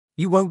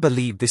You won't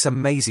believe this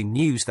amazing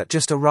news that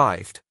just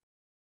arrived.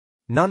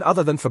 None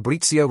other than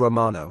Fabrizio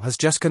Romano has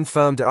just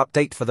confirmed an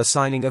update for the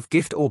signing of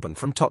Gift Orban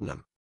from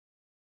Tottenham.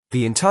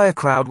 The entire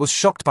crowd was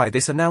shocked by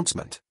this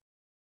announcement.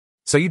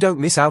 So you don't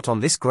miss out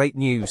on this great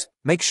news,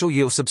 make sure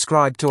you'll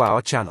subscribe to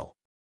our channel.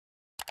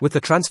 With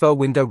the transfer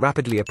window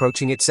rapidly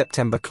approaching its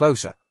September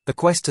closure, the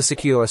quest to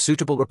secure a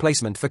suitable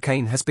replacement for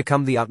Kane has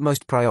become the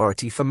utmost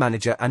priority for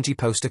manager Ange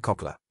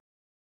Postecoglou.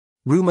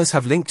 Rumours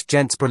have linked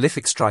Gent's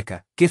prolific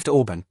striker, Gift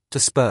Orban, to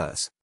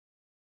Spurs.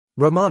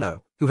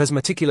 Romano, who has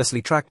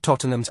meticulously tracked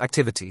Tottenham's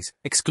activities,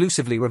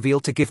 exclusively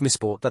revealed to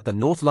Gifmisport that the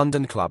North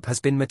London club has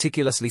been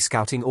meticulously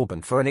scouting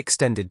Orban for an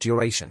extended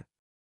duration.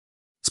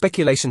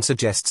 Speculation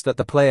suggests that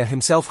the player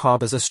himself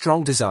harbours a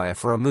strong desire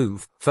for a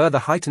move, further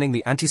heightening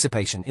the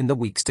anticipation in the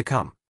weeks to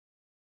come.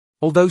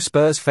 Although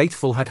Spurs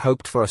faithful had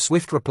hoped for a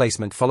swift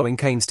replacement following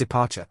Kane's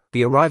departure,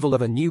 the arrival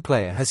of a new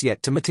player has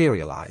yet to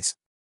materialise.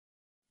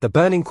 The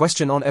burning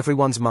question on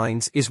everyone's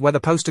minds is whether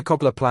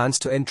Postecoglou plans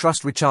to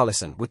entrust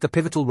Richarlison with the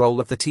pivotal role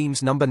of the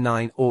team's number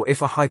 9 or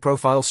if a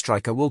high-profile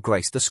striker will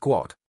grace the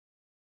squad.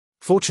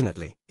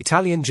 Fortunately,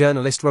 Italian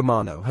journalist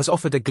Romano has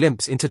offered a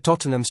glimpse into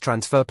Tottenham's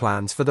transfer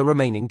plans for the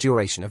remaining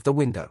duration of the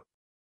window.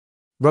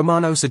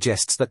 Romano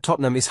suggests that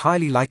Tottenham is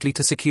highly likely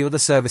to secure the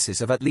services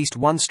of at least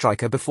one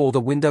striker before the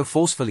window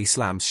forcefully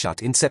slams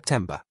shut in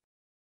September.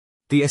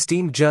 The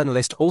esteemed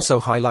journalist also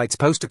highlights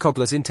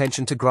Postecoglou's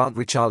intention to grant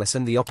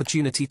Richarlison the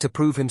opportunity to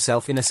prove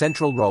himself in a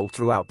central role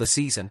throughout the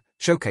season,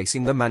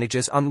 showcasing the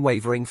manager's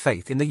unwavering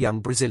faith in the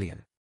young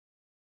Brazilian.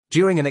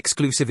 During an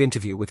exclusive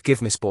interview with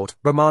Gifmisport,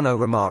 Romano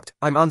remarked,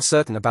 "I'm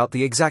uncertain about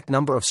the exact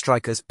number of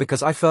strikers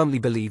because I firmly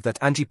believe that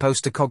Ange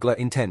Postecoglou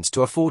intends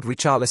to afford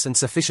Richarlison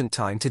sufficient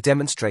time to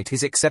demonstrate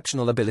his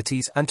exceptional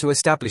abilities and to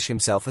establish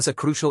himself as a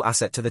crucial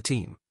asset to the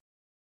team.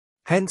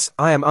 Hence,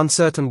 I am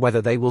uncertain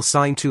whether they will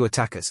sign 2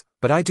 attackers,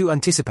 but I do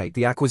anticipate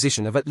the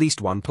acquisition of at least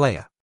one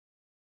player.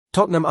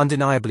 Tottenham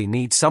undeniably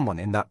needs someone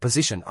in that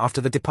position after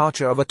the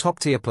departure of a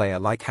top-tier player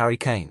like Harry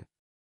Kane."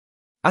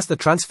 As the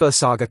transfer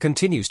saga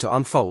continues to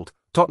unfold,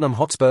 Tottenham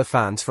Hotspur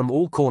fans from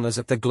all corners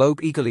of the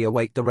globe eagerly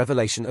await the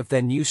revelation of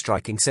their new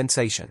striking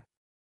sensation.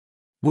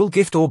 Will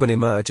Gift Orban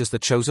emerge as the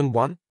chosen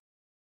one?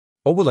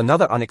 Or will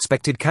another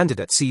unexpected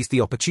candidate seize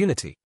the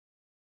opportunity?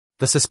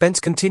 The suspense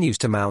continues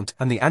to mount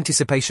and the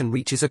anticipation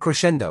reaches a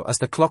crescendo as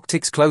the clock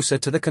ticks closer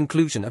to the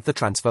conclusion of the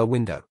transfer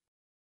window.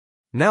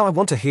 Now I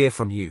want to hear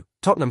from you,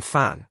 Tottenham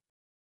fan.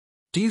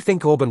 Do you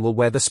think Orban will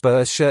wear the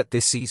Spurs shirt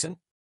this season?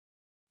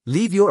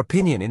 Leave your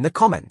opinion in the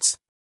comments.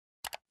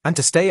 And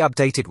to stay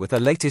updated with the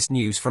latest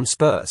news from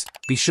Spurs,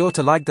 be sure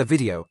to like the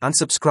video and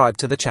subscribe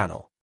to the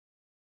channel.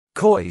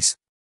 Coys.